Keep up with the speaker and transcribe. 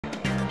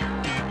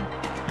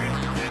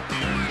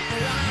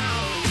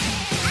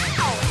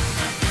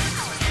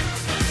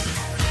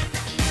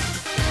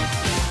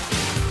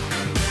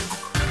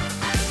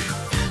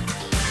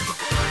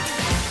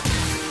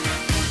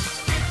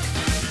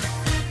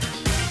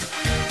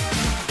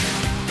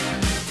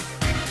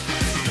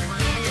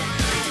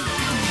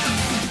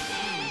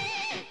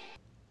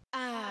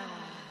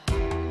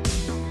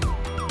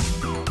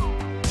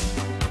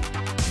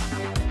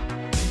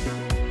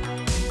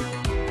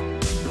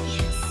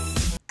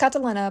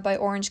Catallena by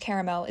Orange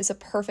Caramel is a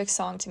perfect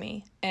song to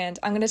me, and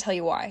I'm gonna tell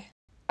you why.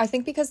 I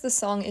think because the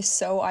song is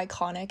so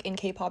iconic in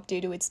K-pop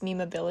due to its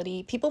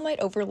memeability, people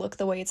might overlook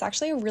the way it's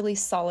actually a really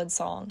solid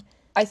song.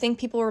 I think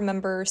people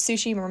remember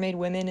Sushi Mermaid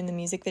Women in the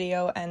music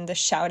video and the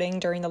shouting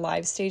during the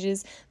live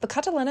stages, but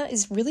Catallena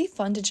is really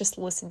fun to just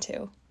listen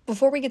to.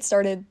 Before we get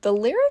started, the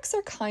lyrics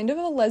are kind of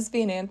a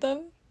lesbian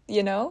anthem,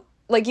 you know?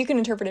 Like, you can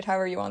interpret it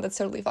however you want, that's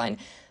totally fine.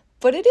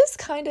 But it is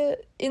kinda,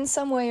 in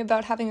some way,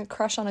 about having a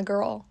crush on a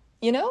girl,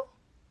 you know?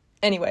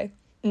 Anyway,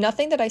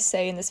 nothing that I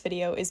say in this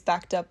video is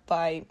backed up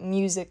by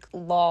music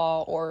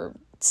law or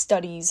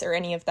studies or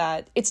any of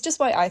that. It's just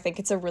why I think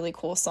it's a really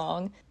cool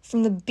song.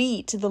 From the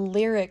beat to the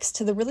lyrics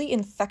to the really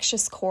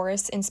infectious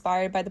chorus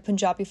inspired by the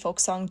Punjabi folk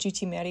song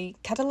Jutti Meri,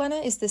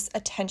 Catallena is this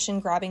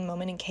attention-grabbing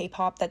moment in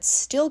K-pop that's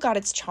still got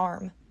its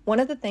charm. One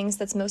of the things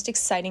that's most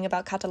exciting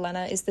about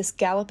Catallena is this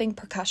galloping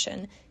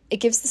percussion. It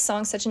gives the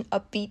song such an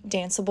upbeat,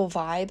 danceable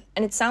vibe,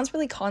 and it sounds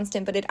really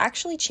constant, but it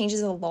actually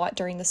changes a lot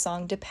during the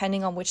song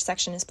depending on which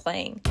section is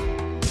playing.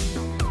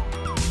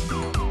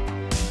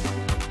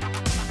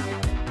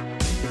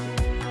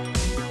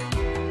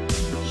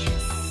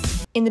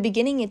 In the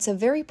beginning, it's a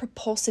very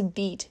propulsive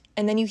beat,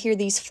 and then you hear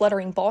these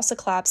fluttering balsa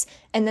claps,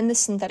 and then the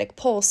synthetic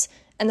pulse,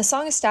 and the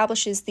song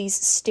establishes these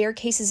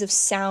staircases of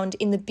sound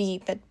in the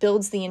beat that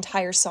builds the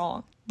entire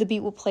song. The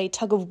beat will play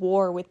tug of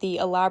war with the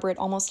elaborate,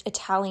 almost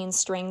Italian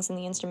strings in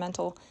the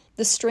instrumental.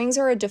 The strings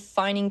are a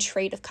defining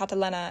trait of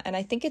Catallena, and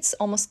I think it's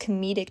almost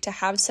comedic to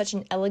have such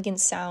an elegant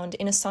sound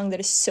in a song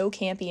that is so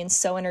campy and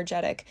so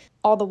energetic.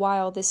 All the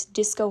while, this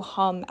disco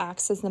hum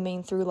acts as the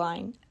main through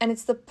line. And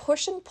it's the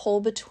push and pull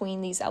between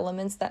these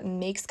elements that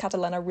makes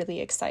Catallena really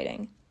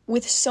exciting.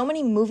 With so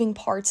many moving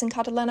parts in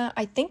Catallena,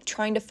 I think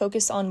trying to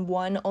focus on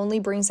one only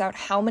brings out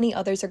how many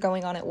others are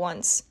going on at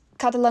once.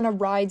 Catallena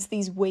rides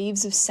these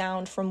waves of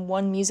sound from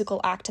one musical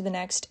act to the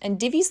next and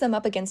divvies them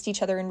up against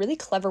each other in really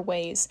clever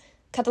ways.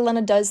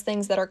 Catallena does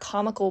things that are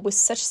comical with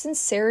such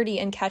sincerity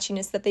and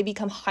catchiness that they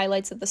become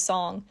highlights of the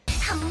song.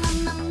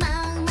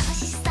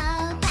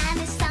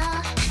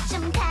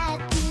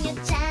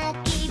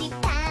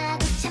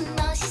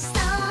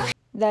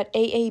 That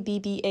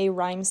AABBA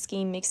rhyme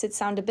scheme makes it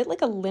sound a bit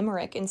like a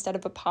limerick instead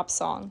of a pop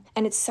song.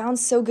 And it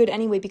sounds so good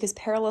anyway because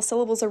parallel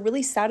syllables are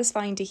really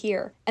satisfying to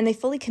hear. And they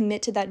fully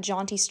commit to that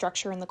jaunty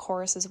structure in the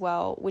chorus as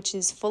well, which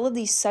is full of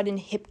these sudden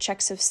hip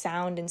checks of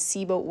sound and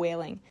seaboat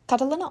wailing.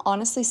 Catallena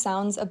honestly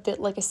sounds a bit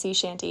like a sea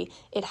shanty.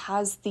 It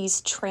has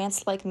these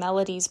trance-like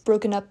melodies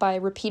broken up by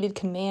repeated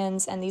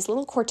commands and these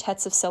little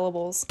quartets of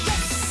syllables.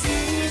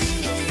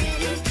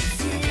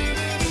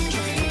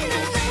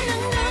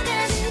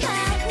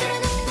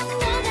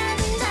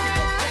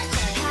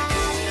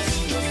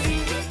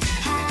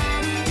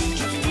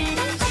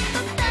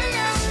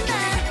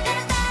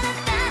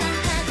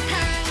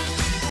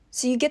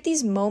 So you get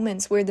these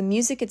moments where the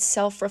music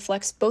itself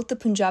reflects both the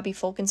Punjabi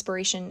folk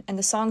inspiration and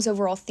the song's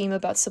overall theme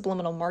about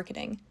subliminal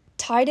marketing.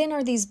 Tied in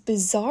are these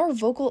bizarre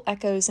vocal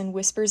echoes and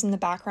whispers in the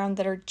background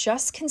that are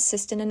just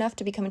consistent enough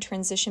to become a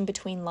transition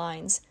between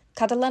lines.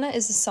 Catallena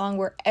is a song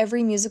where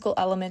every musical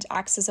element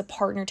acts as a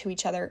partner to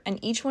each other,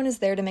 and each one is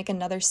there to make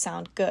another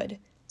sound good.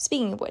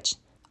 Speaking of which,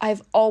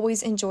 I've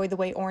always enjoyed the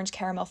way Orange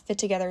Caramel fit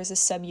together as a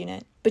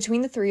subunit.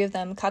 Between the three of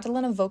them,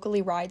 Catallena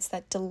vocally rides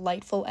that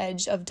delightful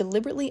edge of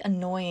deliberately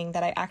annoying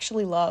that I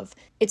actually love.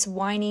 It's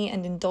whiny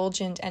and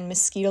indulgent and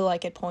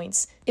mosquito-like at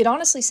points. It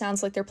honestly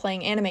sounds like they're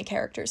playing anime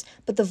characters,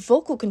 but the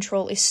vocal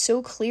control is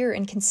so clear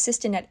and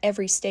consistent at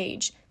every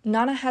stage.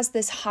 Nana has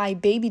this high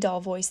baby doll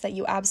voice that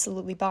you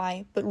absolutely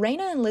buy, but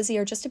Reina and Lizzie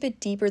are just a bit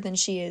deeper than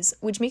she is,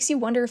 which makes you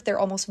wonder if they're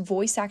almost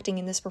voice acting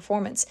in this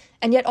performance,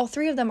 and yet all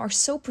three of them are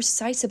so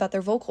precise about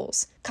their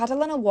vocals.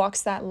 Catallena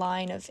walks that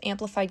line of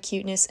amplified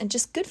cuteness and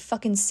just good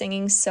fucking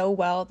singing so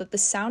well that the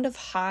sound of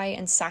high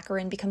and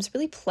saccharine becomes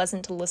really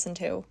pleasant to listen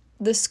to.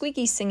 The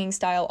squeaky singing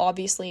style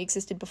obviously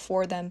existed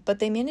before them, but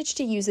they managed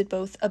to use it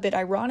both a bit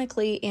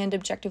ironically and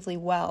objectively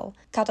well.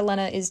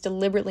 Catallena is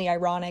deliberately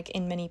ironic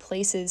in many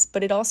places,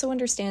 but it also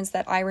understands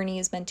that irony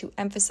is meant to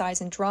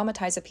emphasize and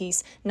dramatize a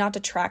piece, not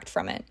detract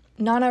from it.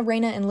 Nana,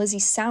 Reina, and Lizzie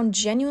sound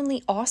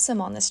genuinely awesome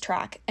on this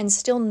track, and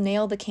still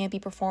nail the campy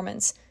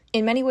performance.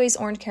 In many ways,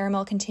 Orange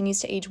Caramel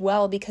continues to age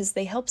well because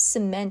they help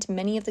cement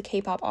many of the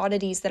K-pop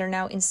oddities that are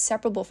now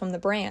inseparable from the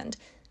brand.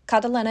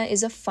 Catallena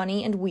is a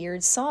funny and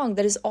weird song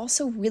that is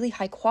also really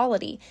high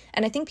quality,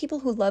 and I think people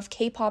who love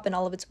K-pop and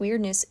all of its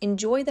weirdness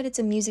enjoy that it's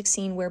a music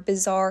scene where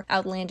bizarre,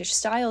 outlandish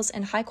styles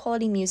and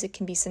high-quality music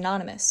can be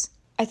synonymous.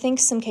 I think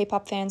some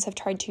K-pop fans have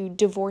tried to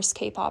divorce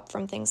K-pop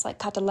from things like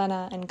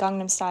Catallena and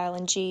Gangnam Style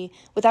and G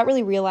without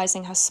really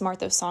realizing how smart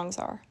those songs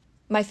are.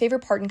 My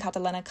favorite part in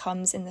Catallena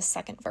comes in the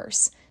second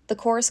verse. The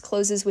chorus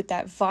closes with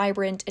that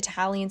vibrant,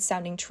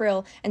 Italian-sounding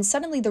trill, and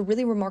suddenly the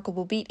really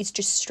remarkable beat is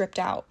just stripped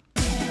out.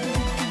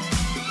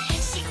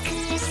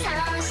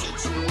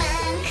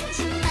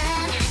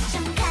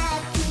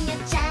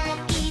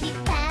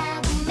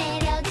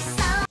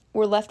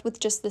 We're left with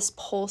just this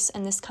pulse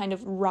and this kind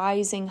of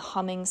rising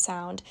humming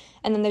sound,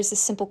 and then there's this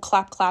simple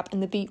clap clap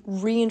and the beat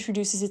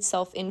reintroduces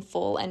itself in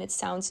full and it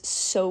sounds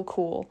so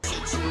cool.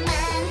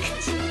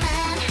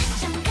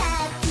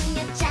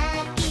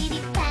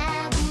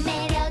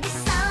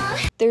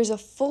 There's a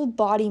full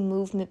body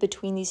movement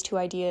between these two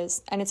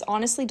ideas, and it's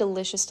honestly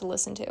delicious to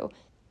listen to.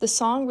 The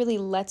song really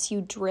lets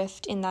you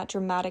drift in that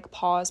dramatic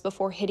pause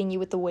before hitting you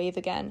with the wave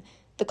again.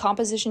 The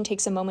composition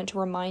takes a moment to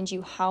remind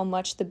you how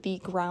much the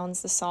beat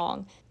grounds the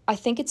song. I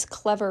think it's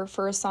clever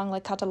for a song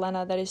like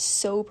Catallena that is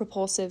so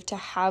propulsive to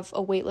have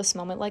a weightless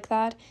moment like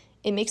that.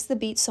 It makes the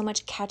beat so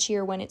much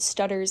catchier when it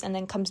stutters and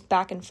then comes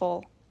back in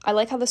full. I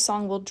like how the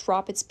song will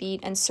drop its beat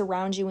and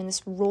surround you in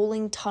this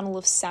rolling tunnel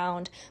of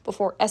sound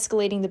before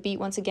escalating the beat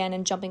once again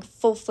and jumping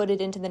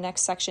full-footed into the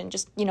next section,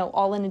 just,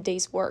 all in a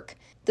day's work.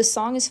 The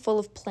song is full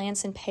of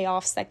plants and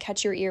payoffs that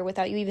catch your ear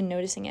without you even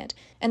noticing it,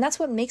 and that's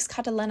what makes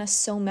Catallena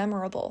so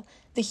memorable.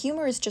 The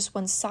humor is just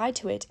one side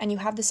to it, and you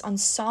have this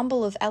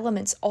ensemble of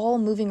elements all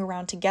moving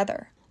around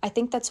together. I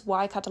think that's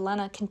why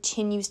Catallena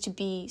continues to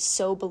be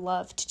so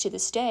beloved to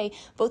this day,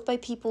 both by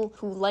people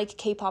who like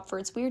K-pop for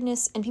its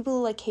weirdness and people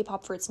who like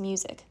K-pop for its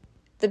music.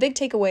 The big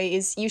takeaway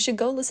is you should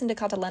go listen to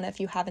Catallena if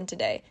you haven't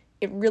today.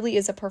 It really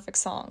is a perfect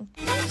song.